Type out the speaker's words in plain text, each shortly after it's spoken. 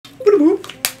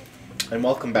And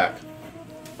welcome back.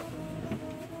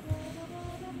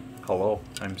 Hello.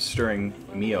 I'm stirring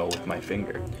Mio with my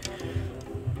finger.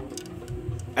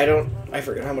 I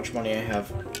forget how much money I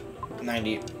have.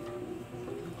 90.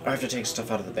 I have to take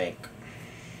stuff out of the bank.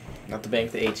 Not the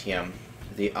bank, the ATM.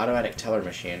 The automatic teller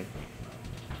machine.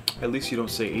 At least you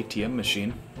don't say ATM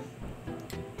machine.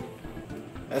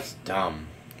 That's dumb.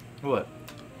 What?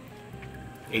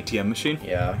 ATM machine?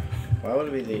 Yeah. Why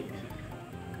would it be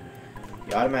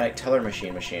the automatic teller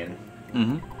machine?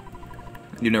 Mm-hmm.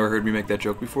 You never heard me make that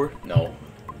joke before? No.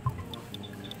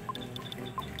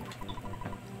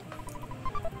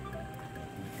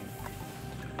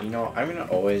 You know, I'm gonna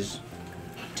always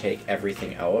take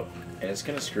everything out, and it's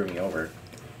gonna screw me over.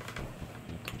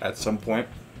 At some point.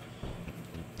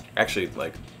 Actually,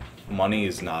 like, money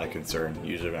is not a concern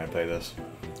usually when I play this.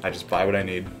 I just buy what I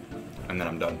need, and then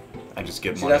I'm done. I just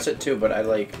get See, money. that's it too, but I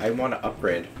want to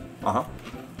upgrade. Uh-huh.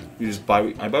 You just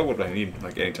buy, I buy what I need,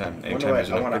 like, anytime. Anytime there's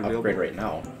an I want to upgrade upgrade available.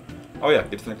 right now. Oh yeah,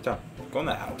 get to the next town. Go in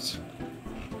that house.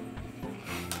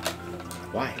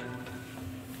 Why?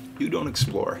 You don't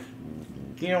explore.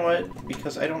 You know what?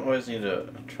 Because I don't always need to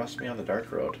trust me on the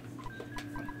dark road.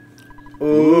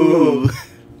 Ooh.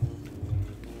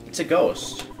 It's a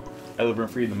ghost. I live rent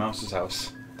free in the mouse's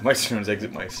house. The mice are known as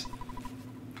exit mice.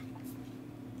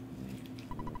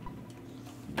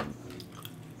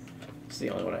 It's the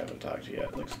only one I haven't talked to yet.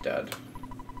 It looks dead.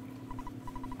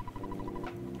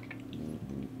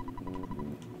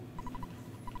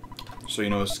 So you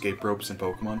know escape ropes in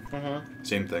Pokemon? Mm-hmm.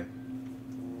 Same thing.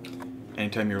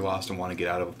 Anytime you're lost and want to get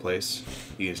out of a place,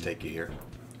 you just take you here.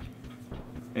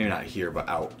 Maybe not here, but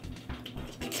out.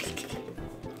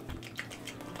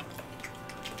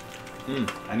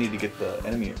 I need to get the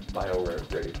enemy bio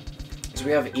ready. So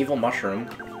we have Evil Mushroom.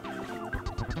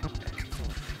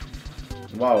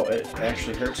 Wow, it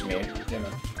actually hurts me. Yeah.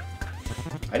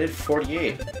 I did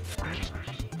 48.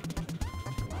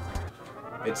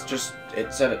 It's just,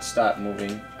 it said it stopped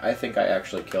moving. I think I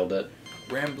actually killed it.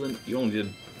 Ramblin', you only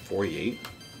did 48?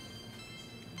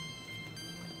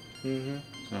 Mm-hmm.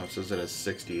 No, it says it has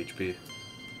 60 HP.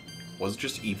 Was it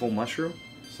just Evil Mushroom?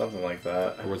 Something like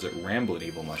that. Or was it Ramblin'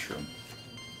 Evil Mushroom?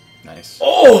 Nice.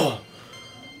 Oh!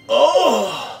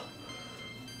 Oh!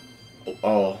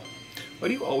 Oh. Why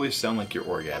do you always sound like you're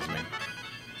orgasming?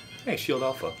 Hey, Shield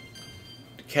Alpha.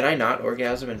 Can I not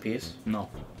orgasm in peace? No.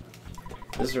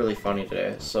 This is really funny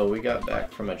today. So we got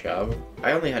back from a job.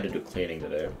 I only had to do cleaning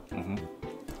today. Mm-hmm.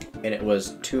 And it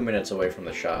was 2 minutes away from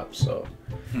the shop, so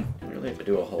I didn't really have to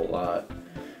do a whole lot.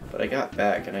 But I got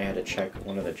back and I had to check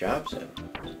one of the jobs in.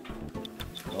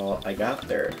 Well, I got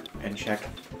there and checked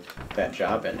that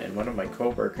job in, and one of my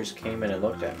coworkers came in and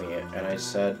looked at me, and I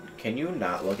said, "Can you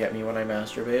not look at me when I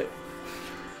masturbate?"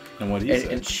 And what did he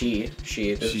say? And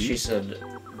she said,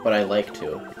 "But I like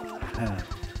to."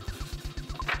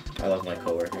 I love my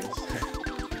coworkers.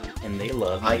 And they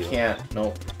love you. I can't.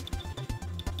 Nope.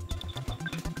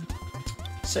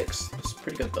 6. That's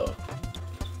pretty good though.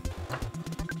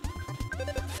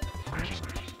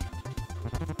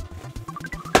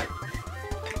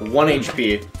 One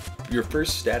HP. Your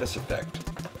first status effect.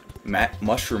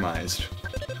 Mushroomized.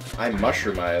 I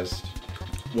mushroomised.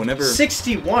 Whenever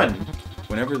 61.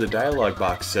 Whenever the dialogue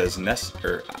box says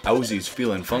Owzy's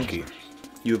feeling funky,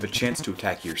 you have a chance to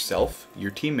attack yourself,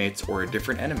 your teammates, or a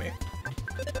different enemy.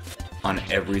 On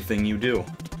everything you do.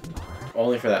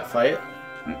 Only for that fight?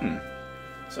 Mm-mm.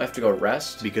 So I have to go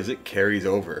rest? Because it carries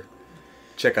over.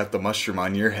 Check out the mushroom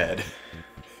on your head.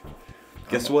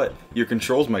 Guess what? Your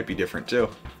controls might be different too.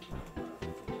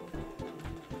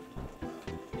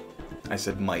 I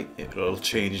said might. It'll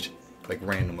change like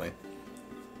randomly.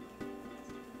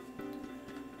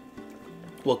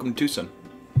 Welcome to Twoson.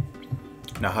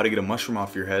 Now how to get a mushroom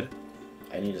off your head?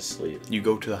 I need to sleep. You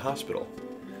go to the hospital.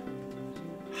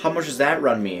 How much does that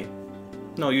run me?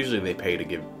 No, usually they pay you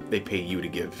to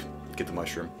get the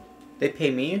mushroom. They pay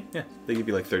me? Yeah, they give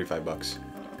you like $35.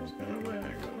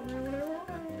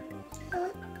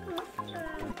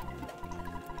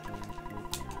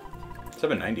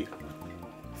 $7.90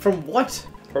 From what?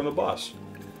 from the boss.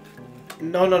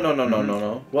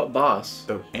 No. What boss?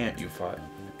 The ant you fought.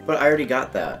 But I already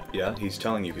got that. Yeah, he's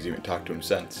telling you because you haven't talked to him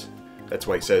since. That's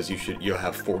why he says you'll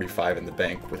have 45 in the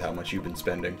bank with how much you've been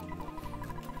spending.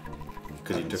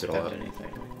 Because you took it all out.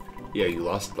 Anything. Yeah, you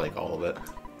lost like all of it.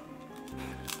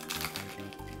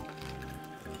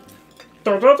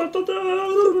 Oh,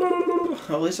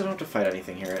 at least I don't have to fight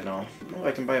anything here right now. Oh,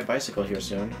 I can buy a bicycle here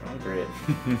soon. Oh, great.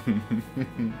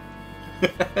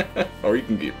 Or you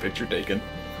can get a picture taken.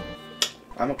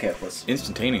 I'm okay with this.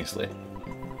 Instantaneously.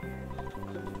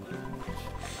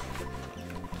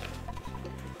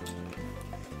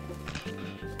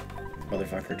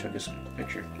 Motherfucker took his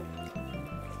picture.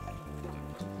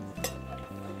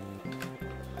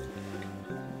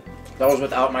 That was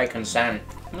without my consent.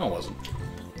 No, it wasn't.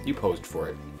 You posed for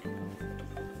it.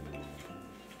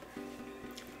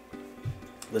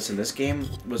 Listen, this game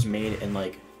was made in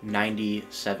like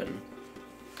 97.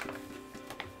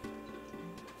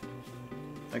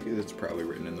 I guess it's probably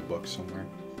written in the book somewhere.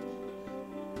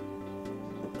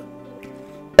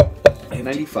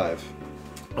 95.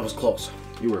 I was close.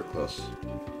 You were close.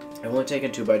 I've only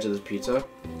taken 2 bites of this pizza,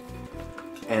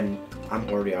 and I'm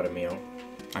already out of meal.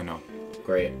 I know.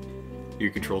 Great.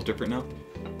 Your control's different now?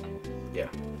 Yeah.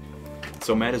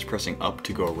 So Matt is pressing up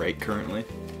to go right currently.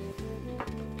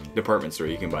 Department store,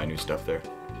 you can buy new stuff there.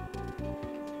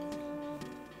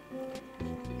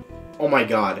 Oh my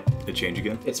god. Did it change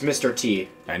again? It's Mr. T.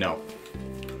 I know.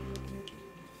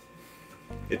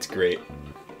 It's great.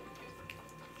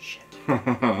 Shit.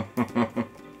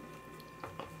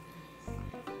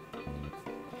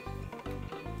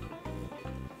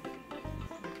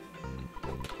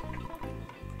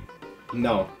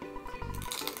 No.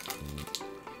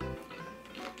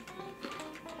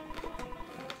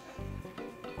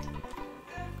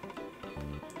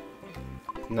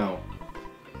 No.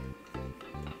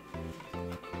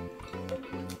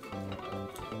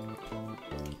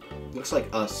 Looks like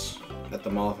us at the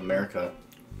Mall of America.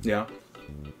 Yeah.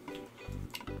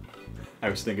 I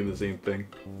was thinking the same thing.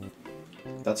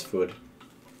 That's food.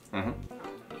 Uh-huh.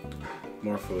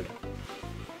 More food.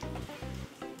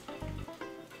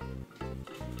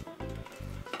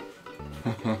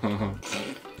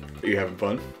 Are you having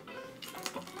fun?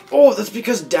 Oh, that's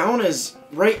because down is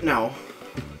right now.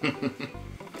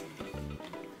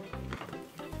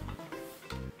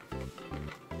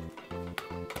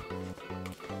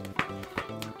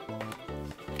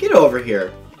 Get over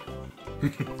here.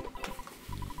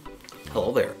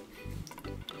 Hello there.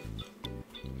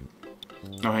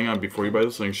 Now hang on, before you buy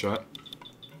the slingshot.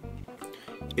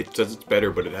 It says it's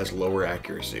better, but it has lower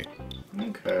accuracy.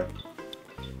 Okay.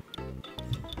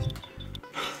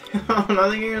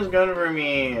 Nothing here is good for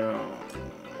me.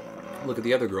 Look at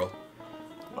the other girl.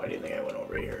 Why do you think I went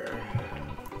over here?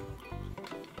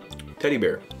 Teddy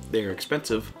bear. They are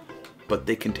expensive, but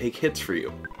they can take hits for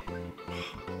you.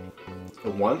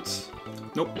 Once?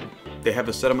 Nope. They have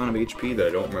a set amount of HP that I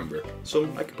don't remember, so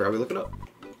I could probably look it up.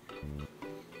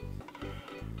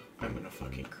 I'm gonna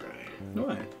fucking cry.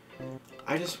 Why?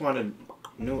 I just wanted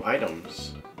new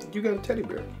items. You got a teddy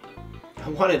bear. I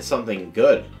wanted something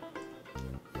good.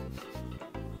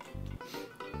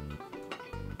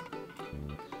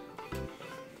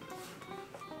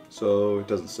 So it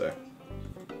doesn't say.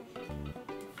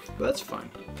 But that's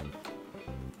fine.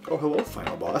 Oh, hello,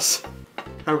 final boss.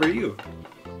 How are you?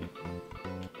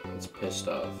 It's pissed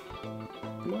off.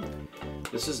 Come on.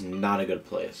 This is not a good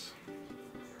place.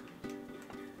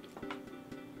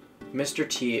 Mr.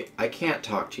 T, I can't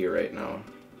talk to you right now.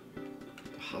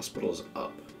 The hospital's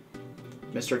up.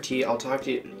 Mr. T, I'll talk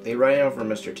to you. They ran out for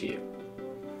Mr. T.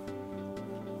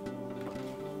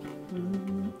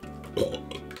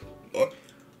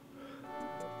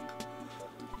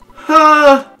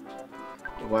 Ha!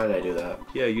 Why did I do that?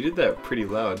 Yeah, you did that pretty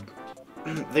loud.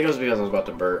 I think it was because I was about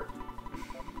to burp.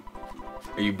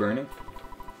 Are you burning?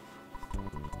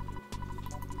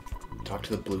 Talk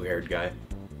to the blue-haired guy.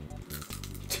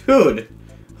 Dude!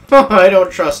 I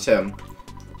don't trust him.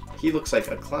 He looks like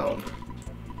a clown.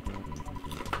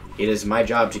 It is my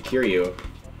job to cure you.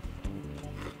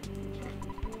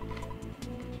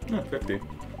 Not 50.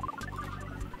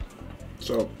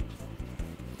 So,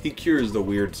 he cures the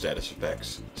weird status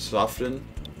effects. Soften,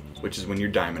 which is when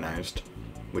you're diamondized,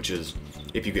 which is,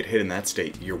 if you get hit in that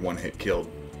state, you're one hit killed.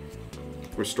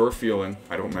 Restore feeling,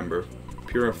 I don't remember.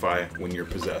 Purify, when you're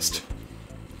possessed.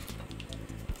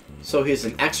 So he's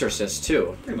an exorcist,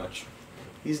 too. Pretty much.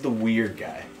 He's the weird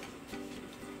guy.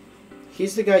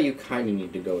 He's the guy you kind of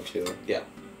need to go to. Yeah.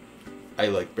 I,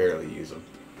 like, barely use him.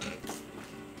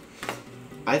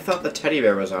 I thought the teddy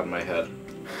bear was on my head.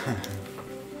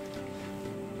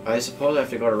 I suppose I have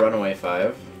to go to Runaway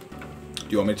 5. Do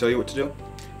you want me to tell you what to do?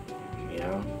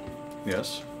 Yeah.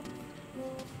 Yes.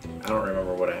 I don't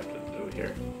remember what I have to do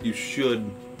here. You should...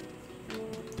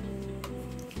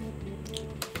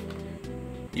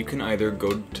 You can either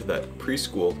go to that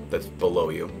preschool that's below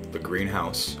you, the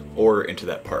greenhouse, or into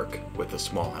that park with the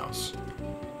small house.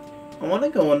 I want to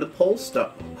go into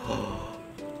Polestar.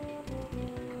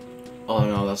 Oh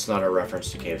no, that's not a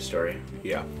reference to Cave Story.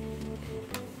 Yeah.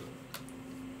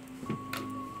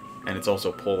 And it's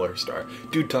also Polar Star.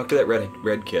 Dude, talk to that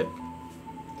red kid.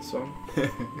 So?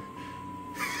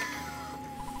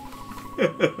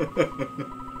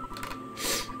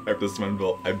 After this one,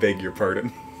 Bill, I beg your pardon.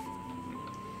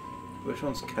 Which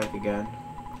one's Keck again?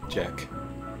 Jack.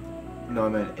 No, I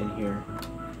meant in here.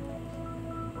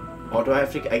 Oh, do I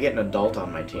have to... I get an adult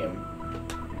on my team.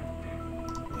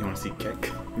 You want to see Keck?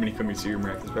 When you come and see your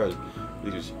miraculous powers.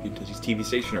 Does his TV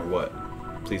station or what?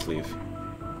 Please leave.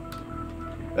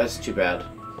 That's too bad.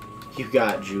 You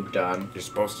got juked on. You're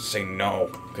supposed to say no,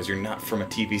 because you're not from a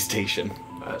TV station.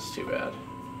 That's too bad.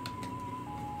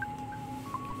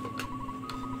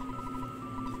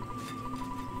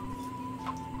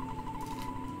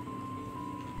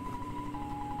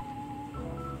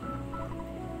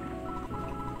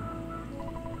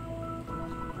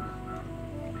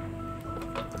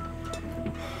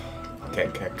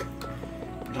 Keck.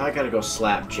 Now I gotta go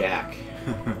slap Jack.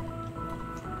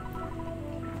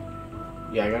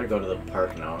 Yeah, I gotta go to the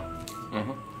park now.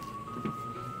 Uh-huh.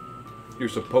 You're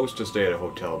supposed to stay at a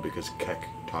hotel because Keck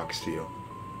talks to you.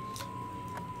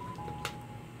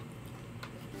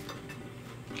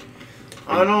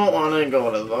 I don't want to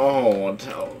go to the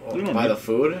hotel. Buy the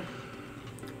food?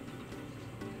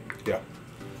 Yeah.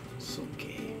 So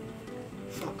gay.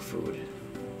 Fuck food.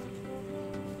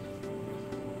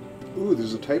 Ooh,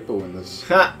 there's a typo in this.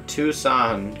 Ha!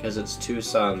 Twoson, because it's two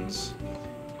sons.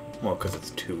 Well, because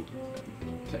it's 2.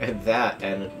 That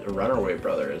and Runaway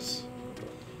Brothers.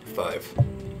 5.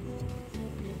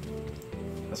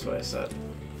 That's what I said.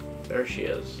 There she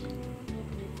is.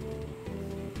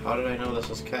 How did I know this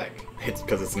was Keck? It's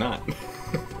because it's not. Do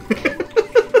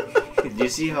you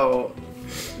see how...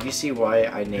 Do you see why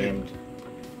I named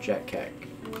Jack Keck?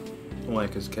 Why?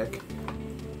 Because Keck?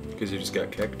 Because you just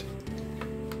got kicked?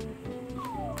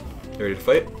 You ready to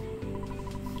fight?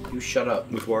 You shut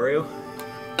up. With Wario?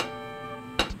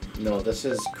 No, this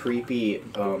is creepy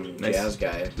Nice. jazz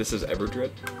guy. This is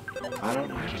Everdred? I don't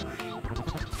know.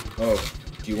 Oh,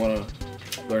 do you want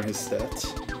to learn his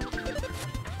stats?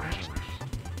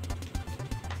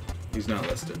 He's not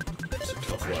listed. He's a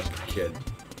tough luck kid.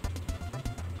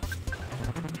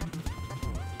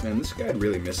 Man, this guy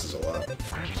really misses a lot.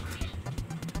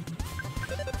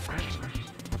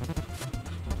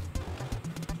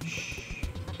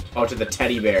 Oh, to the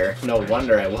teddy bear. No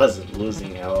wonder I wasn't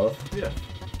losing health. Yeah.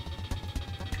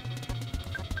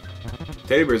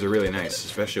 Teddy bears are really nice,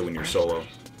 especially when you're solo.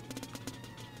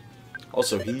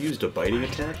 Also, he used a biting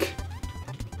attack.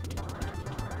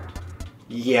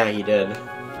 Yeah, he did.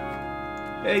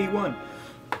 Hey, you won.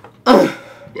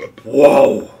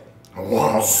 Whoa!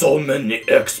 Wow. So many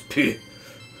XP!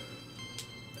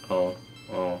 Oh.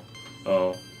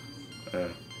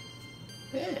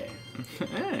 Hey.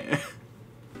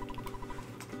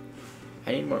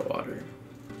 I need more water.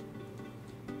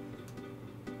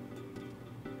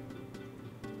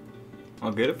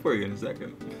 I'll get it for you in a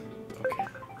second. Okay.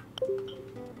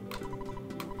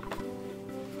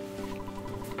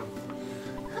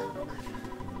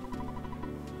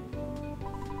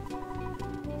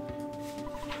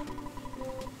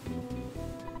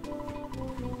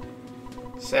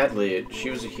 Sadly,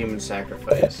 she was a human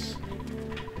sacrifice.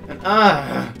 And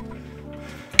I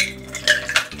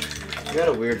got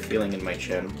a weird feeling in my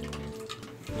chin.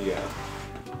 Yeah.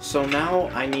 So now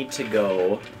I need to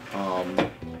go,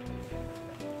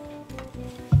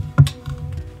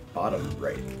 bottom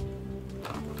right.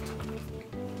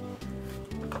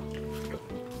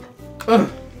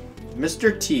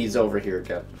 Mr. T's over here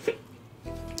again.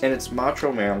 And it's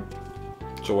Macho Man.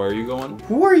 So where are you going?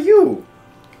 Who are you?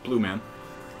 Blue Man.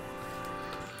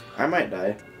 I might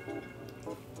die.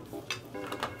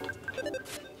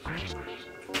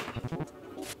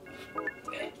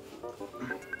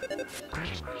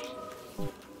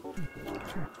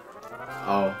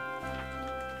 Oh.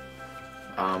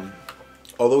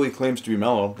 Although he claims to be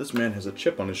mellow, this man has a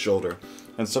chip on his shoulder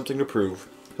and something to prove.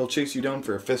 He'll chase you down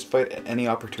for a fist fight at any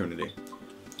opportunity.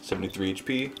 73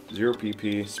 HP, 0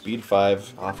 PP, speed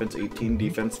 5, offense 18,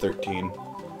 defense 13.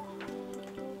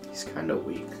 He's kind of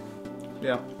weak.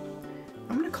 Yeah.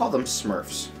 I'm gonna call them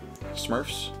Smurfs.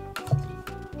 Smurfs?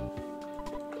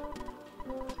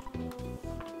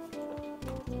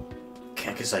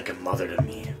 Keck is like a mother to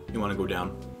me. You want to go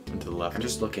down and to the left? I'm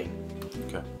just looking.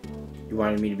 Okay. You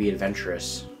wanted me to be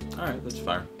adventurous. Alright, that's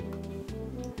fine.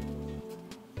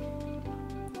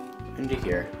 Into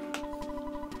here.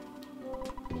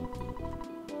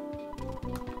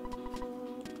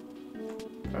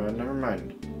 Never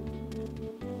mind.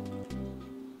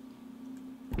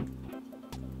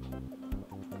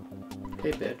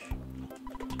 Hey, bitch.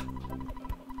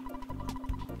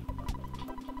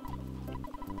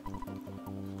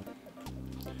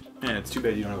 Man, it's too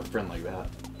bad you don't have a friend like that.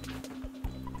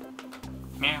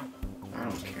 Meow. I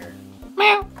don't care.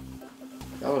 Meow.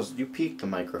 That was... You peeked the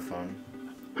microphone.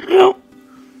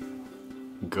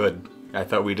 Good. I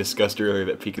thought we discussed earlier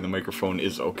that peeking the microphone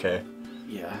is okay.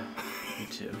 Yeah, me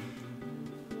too.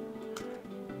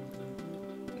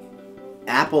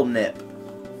 Apple nip.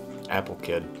 Apple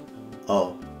kid.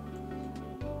 Oh.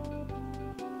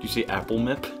 Did you say apple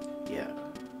nip? Yeah.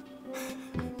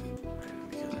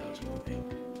 Because I was moving.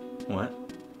 What?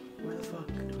 Where the fuck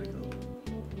do I go?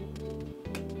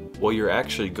 Well, you're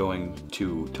actually going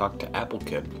to talk to Apple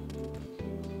Kid.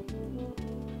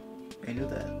 I knew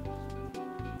that.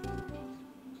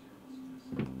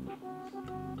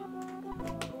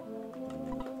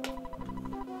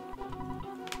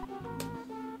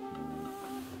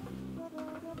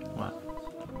 What?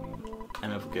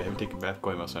 I'm Apple Kid. I haven't taken a bath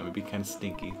quite most time. It'd be kind of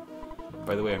stinky.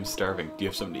 By the way, I'm starving. Do you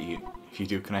have something to eat? If you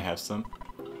do, can I have some?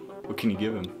 What can you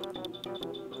give him?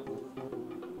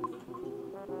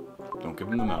 Don't give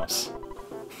him the mouse.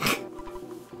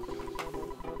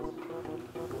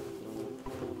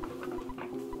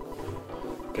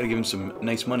 Gotta give him some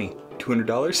nice money.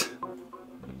 $200?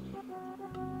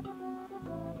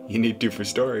 You need to for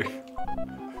story.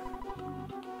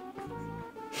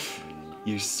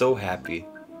 You're so happy.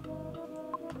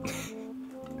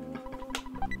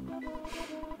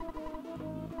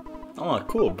 Oh,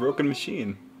 cool. Broken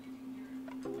machine.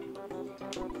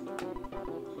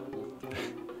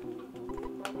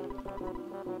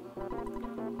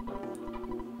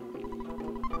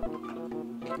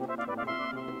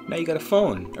 Now you got a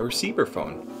phone, a receiver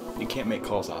phone. You can't make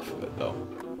calls off of it, though.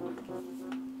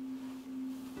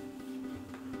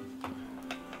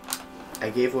 I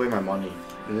gave away my money,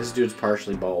 and this dude's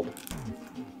partially bald.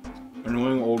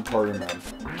 Annoying old party man.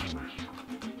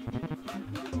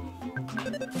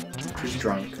 He's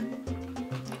drunk.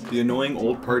 The annoying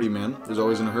old party man is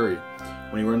always in a hurry.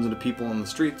 When he runs into people on the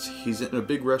streets, he's in a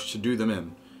big rush to do them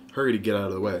in. Hurry to get out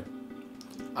of the way.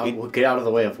 Well, get out of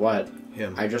the way of what?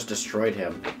 Him. I just destroyed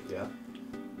him. Yeah.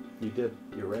 You did.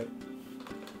 You're right.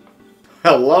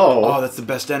 Hello! Oh, that's the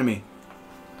best enemy.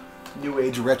 New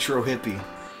age retro hippie.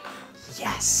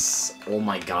 Yes! Oh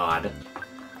my god.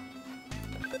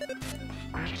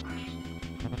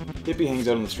 Hippie hangs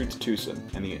out on the streets of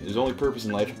Twoson, and his only purpose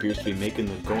in life appears to be making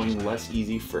the going less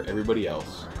easy for everybody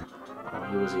else. Oh,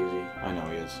 he was easy. I know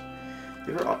he is.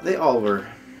 They all were.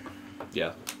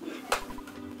 Yeah.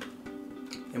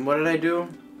 And what did I do?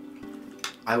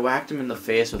 I whacked him in the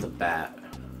face with a bat.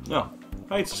 No.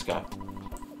 Hi, it's Scott.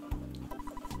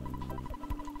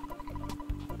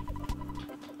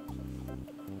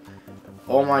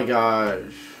 Oh my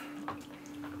gosh.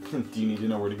 Do you need to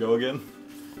know where to go again?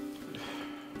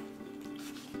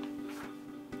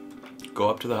 Go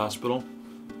up to the hospital.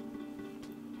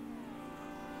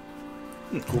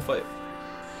 Cool fight.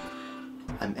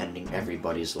 I'm ending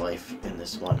everybody's life in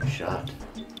this one shot.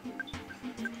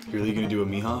 You're really gonna do a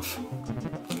Mehoff?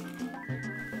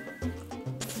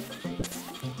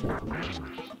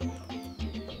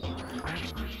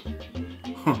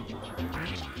 Huh.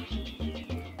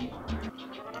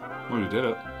 Well, you did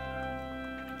it.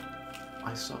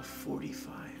 I saw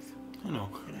 45. I know.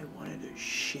 And I wanted to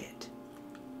shit.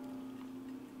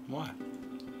 Why?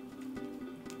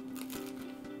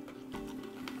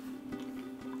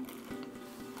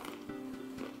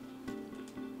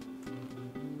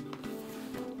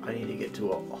 I need to get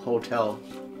to a hotel.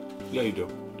 Yeah, you do.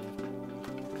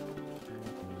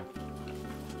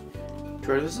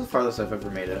 Jordan, this is the farthest I've ever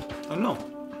made it. I know.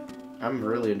 I'm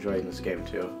really enjoying this game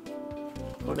too.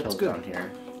 Hotel's good. down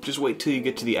here. Just wait till you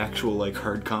get to the actual, like,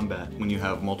 hard combat when you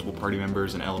have multiple party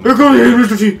members and elements.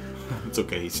 Mr. T! It's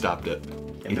okay, he stopped it.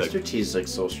 And He, Mr. like, T's like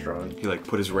so strong. he, like,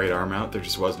 put his right arm out. There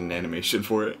just wasn't an animation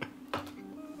for it.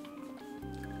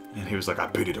 And he was like, I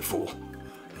pity the fool.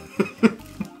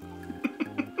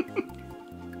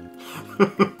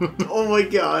 Oh my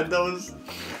god, that was...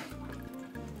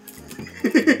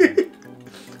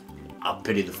 I'll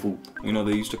pity the fool. You know,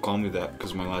 they used to call me that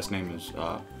because my last name is,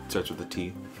 starts with a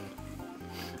T.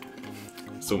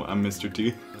 So I'm Mr.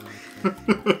 T.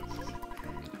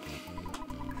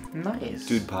 Nice.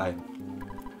 Dude pie.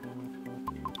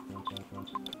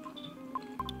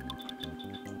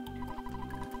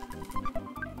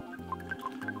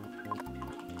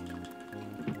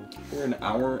 We're an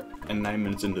hour and 9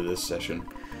 minutes into this session.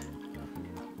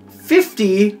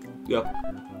 50? Yep.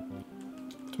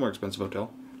 It's a more expensive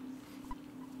hotel.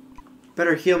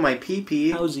 Better heal my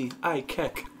pee-pee. Howsy, I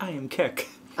keck. I am keck.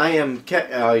 I am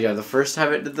oh yeah, the first time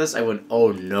I did this, I went,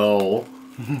 oh no.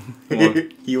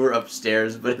 You were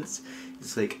upstairs, but it's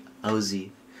like,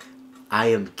 Ozzy, I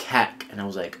am Keck. And I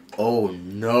was like, oh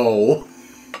no.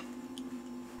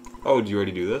 Oh, did you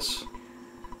already do this?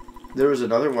 There was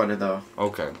another one though.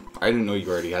 Okay. I didn't know you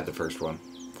already had the first one.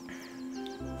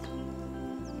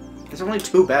 It's only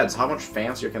 2 beds. How much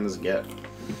fancier can this get?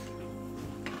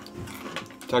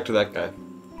 Talk to that guy.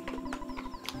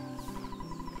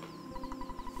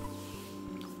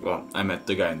 Well, I met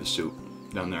the guy in the suit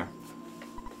down there.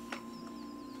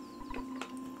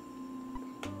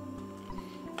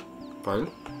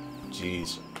 Pardon?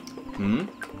 Jeez.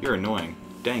 You're annoying.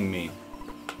 Dang me.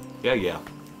 Yeah.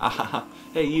 Ahaha.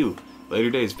 Hey you. Later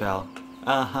days, pal.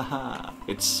 Ahaha.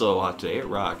 It's so hot today. It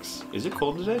rocks. Is it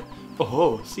cold today?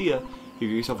 Oh, see ya. You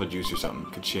get yourself a juice or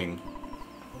something. Ka-ching.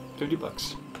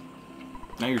 $50.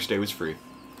 Now your stay was free.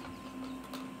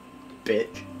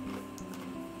 Bitch.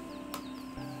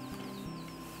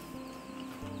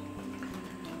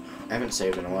 I haven't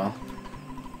saved in a while.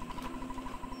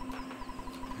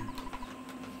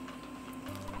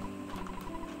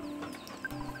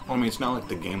 Well, I mean, it's not like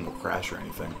the game will crash or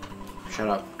anything. Shut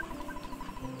up.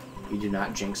 You do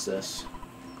not jinx this.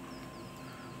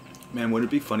 Man, would it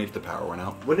be funny if the power went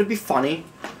out? Wouldn't it be funny?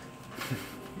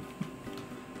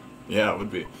 Yeah, it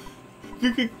would be.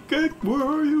 Where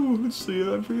are you? Let's see,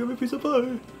 I'm for you a piece of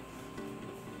pie.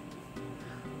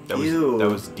 That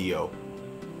was Dio.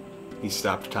 He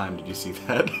stopped time. Did you see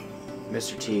that?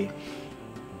 Mr. T.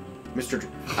 Mr. T.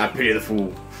 I pity the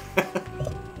fool.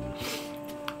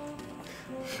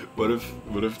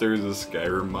 What if there's a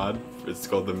Skyrim mod? It's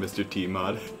called the Mr. T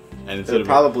mod. And It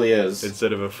probably is.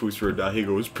 Instead of a Fusra, he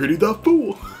goes, pity the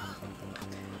fool.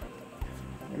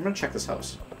 I'm gonna check this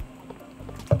house.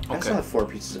 I still have 4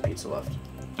 pieces of pizza left.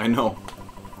 I know.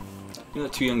 You know,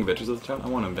 2 young bitches at the top? I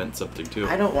want to invent something too.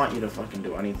 I don't want you to fucking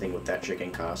do anything with that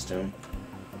chicken costume.